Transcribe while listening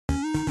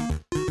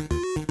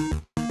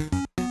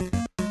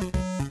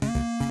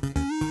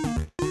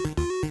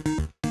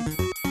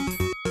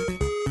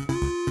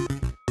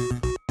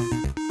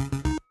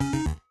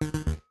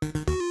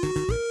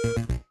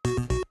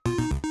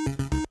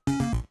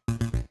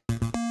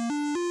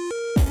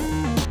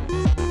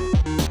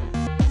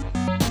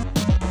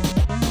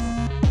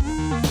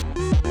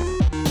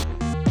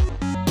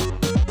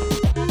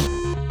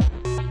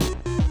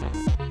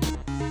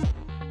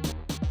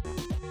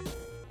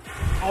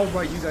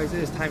right, you guys,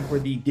 it is time for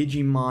the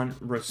Digimon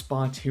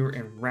response here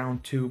in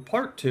round 2,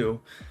 part 2.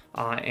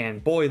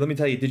 And boy, let me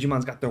tell you,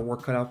 Digimon's got their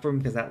work cut out for them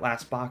because that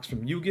last box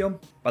from Yu-Gi-Oh!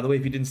 By the way,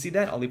 if you didn't see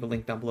that, I'll leave a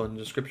link down below in the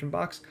description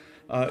box.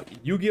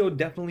 Yu-Gi-Oh!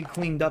 Definitely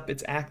cleaned up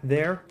its act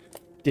there.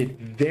 Did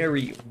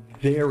very,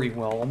 very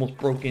well. Almost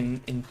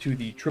broken into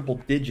the triple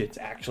digits,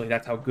 actually.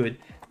 That's how good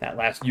that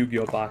last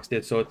Yu-Gi-Oh! Box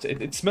did. So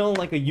it's smelling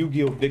like a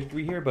Yu-Gi-Oh!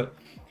 Victory here, but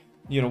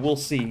you know, we'll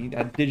see.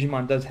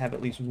 Digimon does have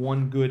at least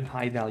one good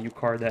high value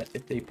card that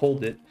if they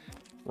pulled it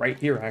right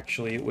here,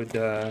 actually, it would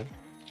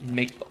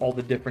make all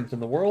the difference in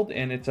the world,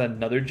 and it's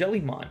another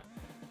Jellymon.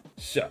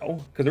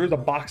 So, because there is a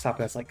box top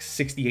that's like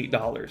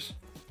 $68.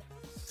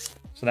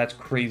 So that's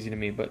crazy to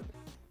me, but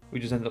we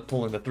just ended up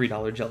pulling the $3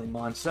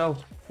 Jellymon. So,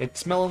 it's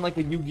smelling like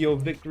a Yu-Gi-Oh!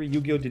 Victory.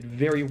 Yu-Gi-Oh! Did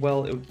very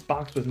well. The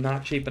box was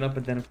not shaping up,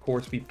 and then, of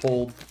course, we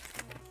pulled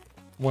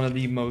one of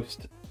the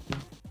most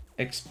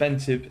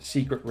expensive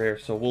secret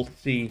rares. So, we'll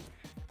see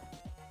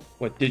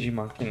what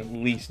Digimon can at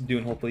least do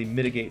and hopefully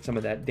mitigate some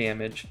of that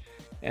damage.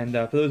 And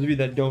for those of you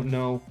that don't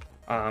know,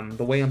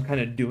 the way I'm kind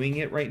of doing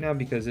it right now,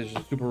 because there's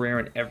a super rare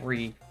in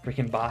every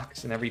freaking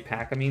box and every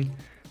pack, I mean,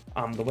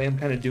 the way I'm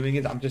kind of doing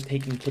it, I'm just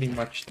taking pretty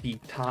much the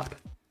top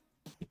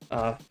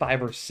 $5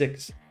 or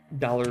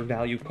 $6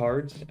 value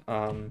cards.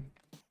 You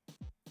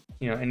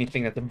know,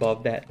 anything that's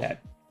above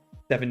that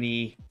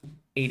 70-80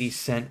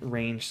 cent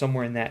range,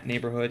 somewhere in that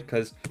neighborhood,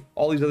 because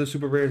all these other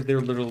super rares, they're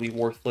literally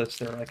worthless.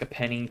 They're like a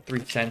penny,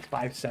 3 cents,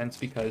 5 cents,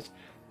 because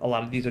a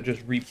lot of these are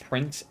just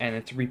reprints, and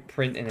it's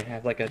reprint and it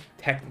has like a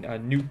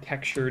new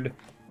textured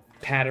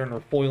pattern or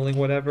foiling,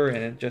 whatever,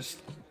 and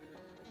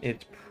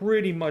it's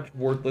pretty much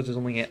worthless. There's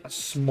only a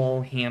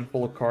small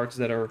handful of cards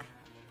that are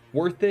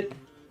worth it.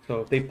 So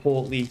if they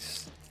pull at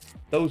least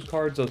those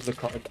cards, those are the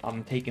cards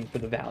I'm taking for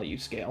the value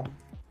scale.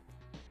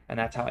 And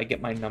that's how I get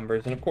my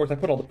numbers. And of course, I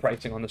put all the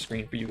pricing on the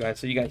screen for you guys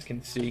so you guys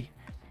can see.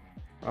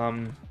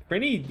 For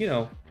any, you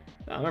know,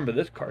 I remember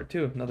this card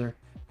too. Another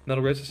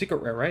rare. It's a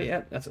secret rare, right?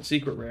 Yeah, that's a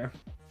secret rare.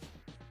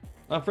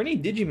 For any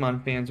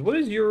Digimon fans, what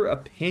is your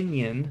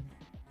opinion?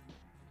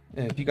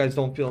 If you guys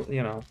don't feel,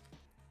 you know,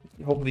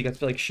 hopefully you guys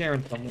feel like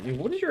sharing something with me.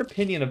 What is your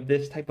opinion of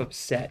this type of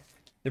set?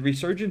 The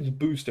Resurgence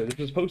Booster. This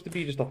was supposed to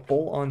be just a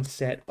full-on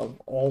set of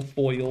all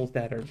foils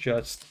that are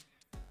just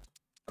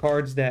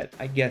cards that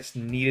I guess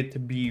needed to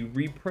be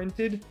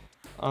reprinted.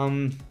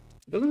 Doesn't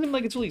seem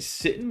like it's really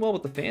sitting well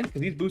with the fans,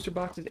 because these booster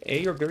boxes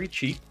are very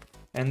cheap,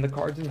 and the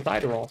cards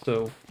inside are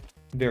also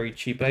very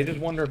cheap. But I just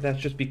wonder if that's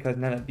just because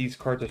none of these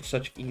cards are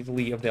such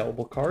easily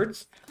available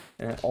cards,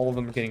 and all of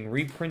them are getting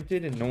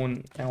reprinted, and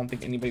I don't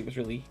think anybody was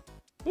really...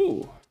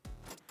 Ooh,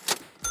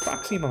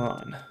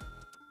 Proxymon,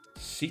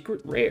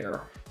 secret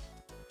rare,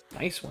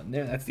 nice one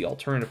there. That's the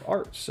alternative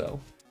art.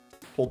 So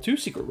pulled 2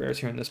 secret rares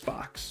here in this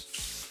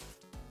box.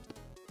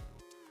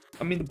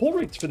 I mean, the pull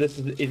rates for this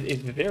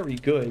is very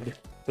good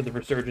for the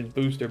Resurgence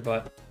booster,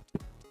 but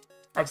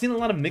I've seen a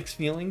lot of mixed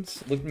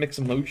feelings, mixed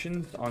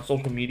emotions on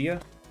social media,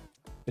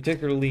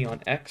 particularly on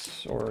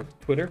X or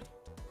Twitter,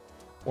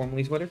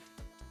 formerly Twitter.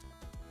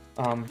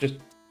 Just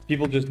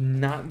people just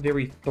not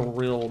very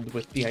thrilled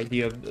with the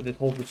idea of this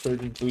whole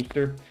Resurgence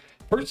booster.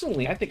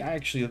 Personally, I think I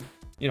actually,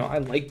 you know, I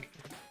like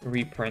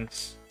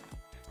reprints.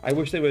 I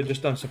wish they would have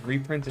just done some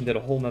reprints and did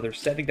a whole nother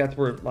set. I think that's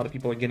where a lot of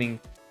people are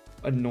getting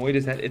annoyed,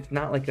 is that it's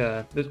not like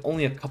there's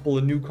only a couple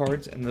of new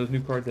cards, and those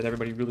new cards that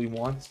everybody really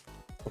wants.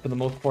 But for the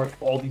most part,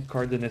 all these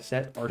cards in this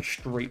set are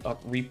straight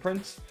up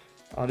reprints.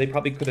 They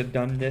probably could have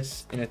done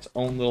this in its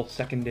own little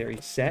secondary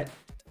set,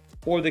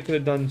 or they could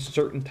have done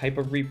certain type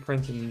of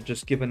reprints and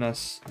just given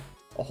us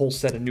a whole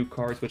set of new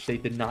cards, which they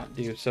did not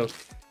do. So it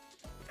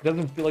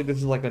doesn't feel like this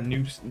is like a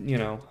new, you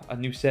know, a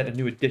new set, a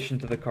new addition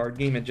to the card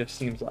game. It just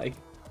seems like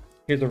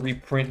here's a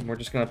reprint, and we're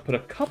just gonna put a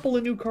couple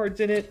of new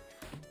cards in it.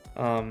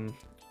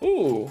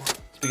 Ooh,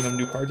 speaking of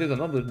new cards, there's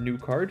another new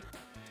card.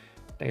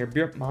 Dire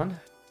Bitmon.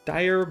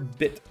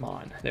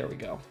 There we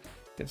go.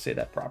 Can say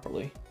that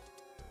properly.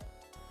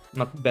 I'm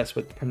not the best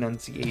with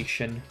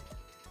pronunciation.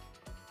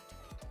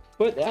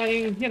 But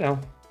you know,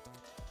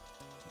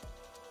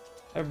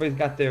 everybody's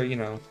got their, you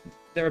know,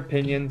 their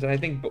opinions, and I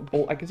think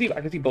I can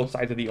see both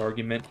sides of the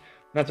argument.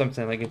 That's what I'm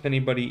saying. Like, if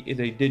anybody is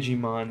a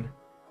Digimon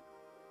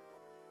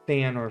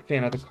fan or a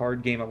fan of the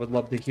card game, I would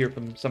love to hear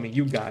from some of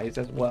you guys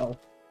as well.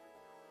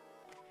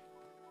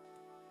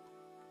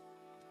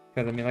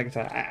 Because, I mean, like I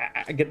said,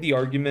 I get the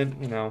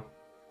argument, you know.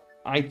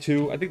 I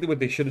think that what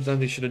they should have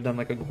done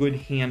like a good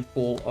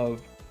handful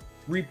of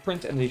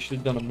reprints, and they should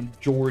have done a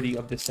majority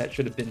of the set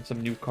should have been some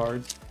new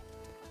cards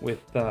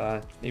with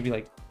maybe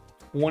like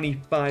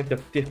 25 to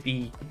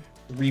 50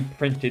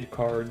 reprinted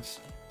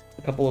cards,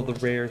 a couple of the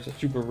rares, the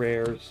super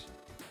rares,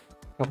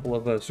 a couple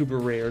of super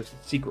rares,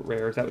 secret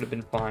rares. That would have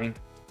been fine,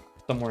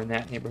 somewhere in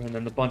that neighborhood. And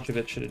then the bunch of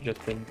it should have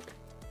just been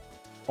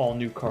all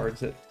new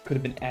cards that could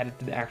have been added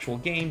to the actual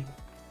game.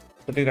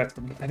 I think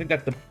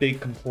that's the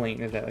big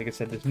complaint, is that, like I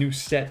said, this new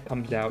set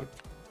comes out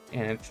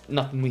and it's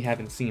nothing we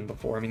haven't seen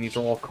before. I mean, these are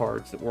all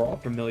cards that we're all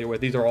familiar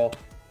with.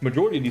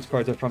 Majority of these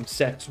cards are from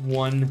sets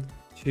 1,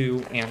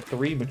 2, and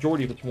 3.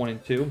 Majority of it's 1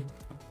 and 2.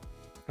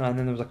 And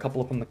then there was a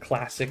couple from the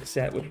classic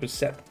set, which was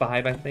set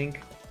 5, I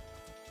think.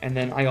 And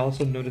then I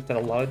also noticed that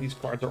a lot of these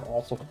cards are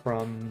also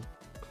from,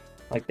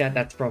 like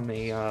that's from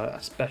a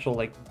special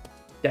like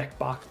deck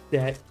box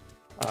set,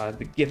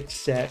 the gift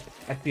set.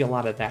 I see a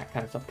lot of that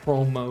kind of stuff.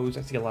 Promos.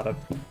 I see a lot of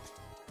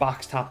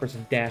box toppers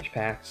and dash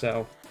packs.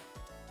 So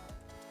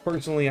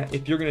personally,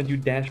 if you're gonna do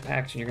dash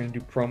packs and you're gonna do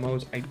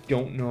promos, I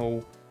don't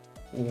know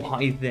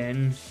why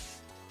then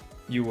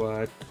you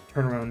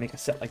turn around and make a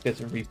set like this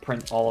and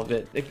reprint all of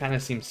it. It kind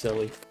of seems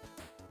silly,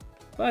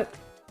 but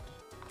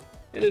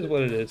it is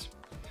what it is.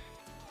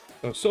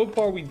 So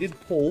far we did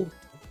pull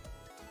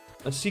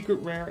a secret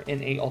rare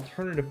and a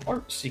alternative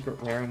art secret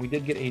rare, and we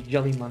did get a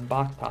Jellymon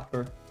box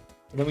topper.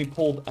 And then we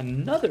pulled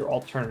another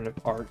alternative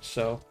art.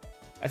 So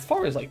as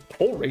far as like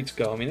pull rates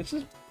go, I mean, this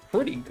is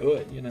pretty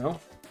good, you know.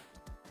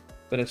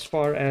 But as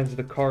far as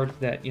the cards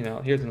that, you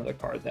know, here's another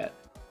card that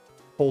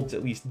holds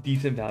at least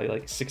decent value,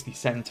 like 60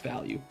 cents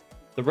value.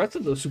 The rest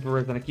of those super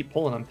rares that I keep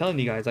pulling, I'm telling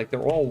you guys, like,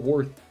 they're all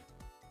worth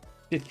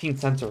 15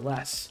 cents or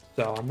less.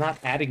 So I'm not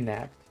adding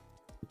that.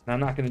 And I'm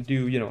not going to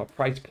do, you know, a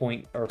price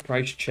point or a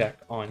price check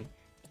on,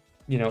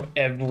 you know,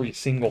 every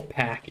single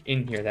pack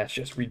in here. That's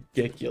just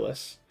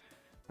ridiculous.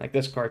 Like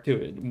this card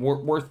too,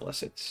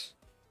 worthless. It's,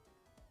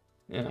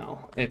 you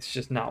know, it's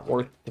just not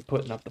worth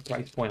putting up the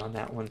price point on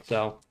that one.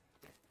 So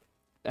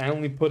I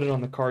only put it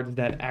on the cards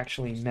that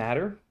actually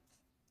matter,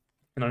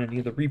 and on any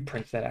of the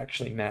reprints that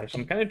actually matter. So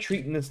I'm kind of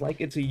treating this like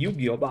it's a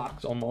Yu-Gi-Oh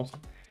box almost,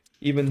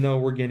 even though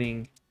we're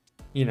getting,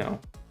 you know,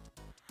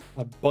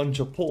 a bunch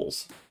of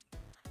pulls.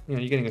 You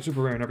know, you're getting a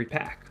super rare in every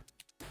pack.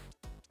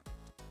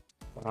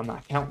 But I'm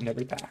not counting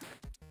every pack.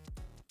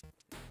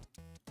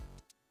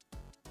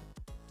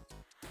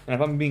 And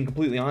if I'm being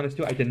completely honest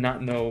too, I did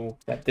not know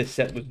that this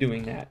set was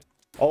doing that.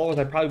 All of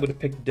us, I probably would have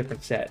picked a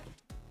different set.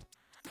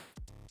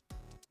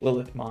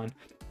 Lilithmon.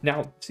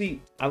 Now,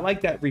 see, I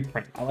like that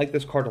reprint. I like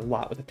this card a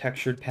lot with the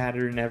textured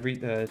pattern and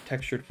the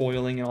textured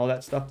foiling and all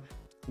that stuff.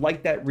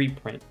 Like that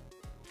reprint.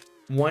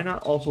 Why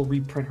not also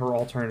reprint her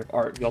alternative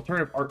art? The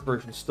alternative art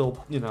version is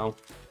still, you know,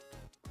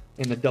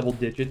 in the double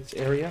digits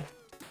area.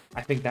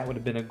 I think that would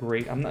have been a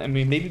great... I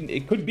mean, maybe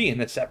it could be in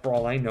this set for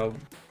all I know.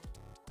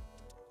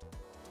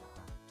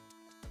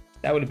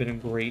 That would have been a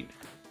great...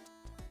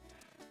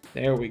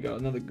 There we go.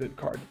 Another good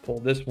card to pull.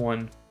 This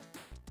one,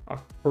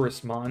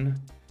 Akurismon,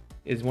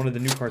 is one of the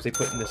new cards they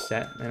put in this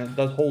set, and it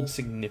does hold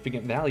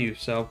significant value.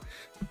 So,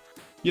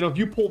 you know, if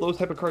you pull those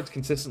type of cards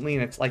consistently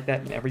and it's like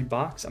that in every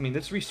box, I mean,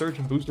 this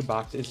Resurgence booster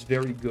box is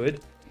very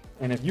good.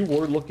 And if you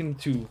were looking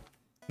to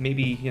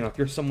maybe, you know, if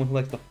you're someone who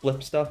likes to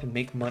flip stuff and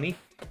make money,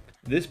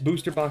 this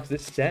booster box,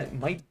 this set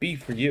might be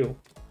for you,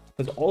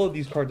 because all of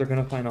these cards are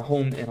going to find a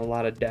home in a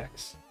lot of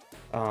decks.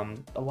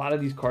 A lot of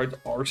these cards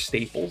are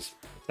staples.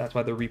 That's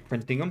why they're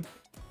reprinting them.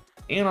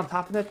 And on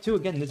top of that too,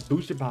 again, this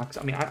booster box,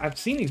 I mean, I've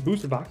seen these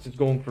booster boxes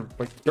going for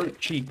like dirt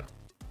cheap.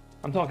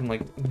 I'm talking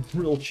like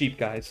real cheap,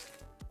 guys.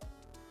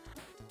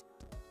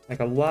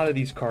 Like a lot of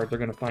these cards are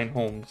going to find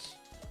homes.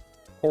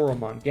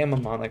 Horomon,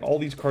 Gamamon, like all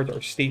these cards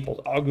are staples.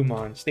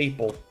 Agumon,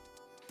 staple.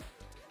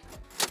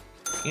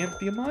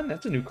 Amphiamon,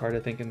 that's a new card I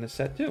think in this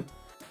set too.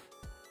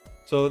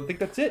 So I think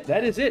that's it.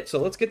 That is it. So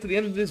let's get to the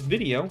end of this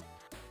video.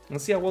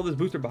 Let's see how well this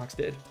booster box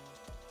did.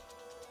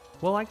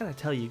 Well, I gotta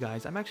tell you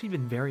guys, I'm actually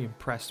been very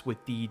impressed with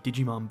the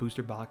Digimon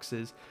booster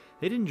boxes.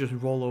 They didn't just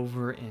roll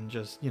over and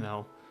just, you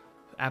know,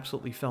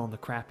 absolutely fell in the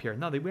crap here.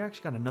 No, we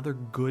actually got another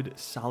good,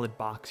 solid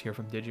box here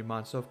from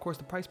Digimon. So, of course,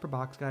 the price per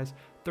box, guys,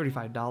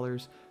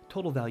 $35.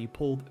 Total value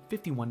pulled,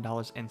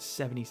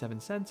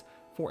 $51.77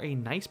 for a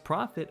nice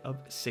profit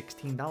of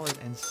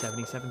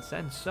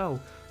 $16.77. So,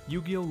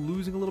 Yu-Gi-Oh!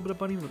 Losing a little bit of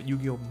money, but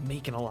Yu-Gi-Oh!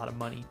 Making a lot of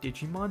money.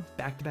 Digimon,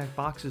 back-to-back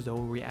boxes, though,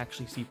 where we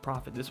actually see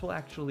profit. This will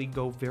actually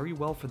go very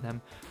well for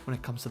them when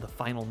it comes to the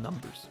final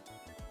numbers.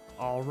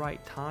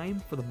 Alright, time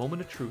for the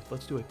moment of truth.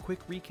 Let's do a quick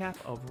recap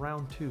of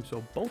round 2.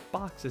 So both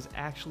boxes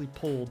actually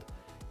pulled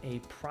a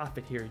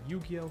profit here.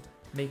 Yu-Gi-Oh!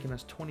 Making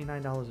us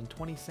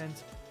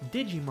 $29.20.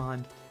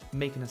 Digimon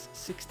making us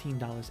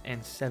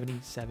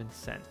 $16.77.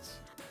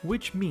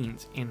 Which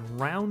means in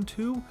round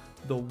 2,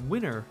 the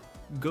winner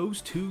goes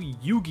to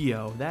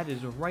Yu-Gi-Oh! That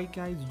is right,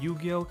 guys.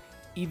 Yu-Gi-Oh!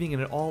 Evening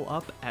it all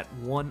up at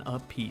 1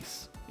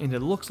 apiece. And it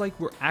looks like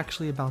we're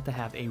actually about to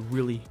have a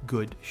really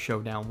good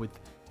showdown with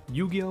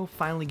Yu-Gi-Oh!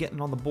 Finally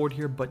getting on the board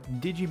here, but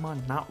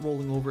Digimon not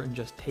rolling over and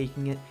just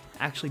taking it.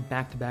 Actually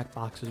back-to-back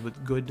boxes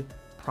with good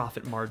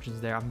profit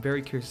margins there. I'm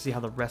very curious to see how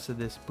the rest of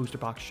this booster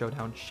box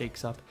showdown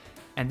shakes up.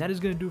 And that is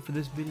going to do it for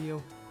this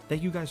video.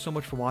 Thank you guys so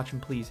much for watching.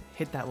 Please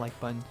hit that like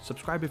button,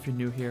 subscribe if you're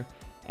new here,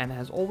 and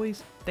as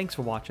always, thanks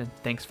for watching,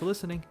 thanks for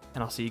listening,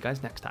 and I'll see you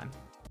guys next time.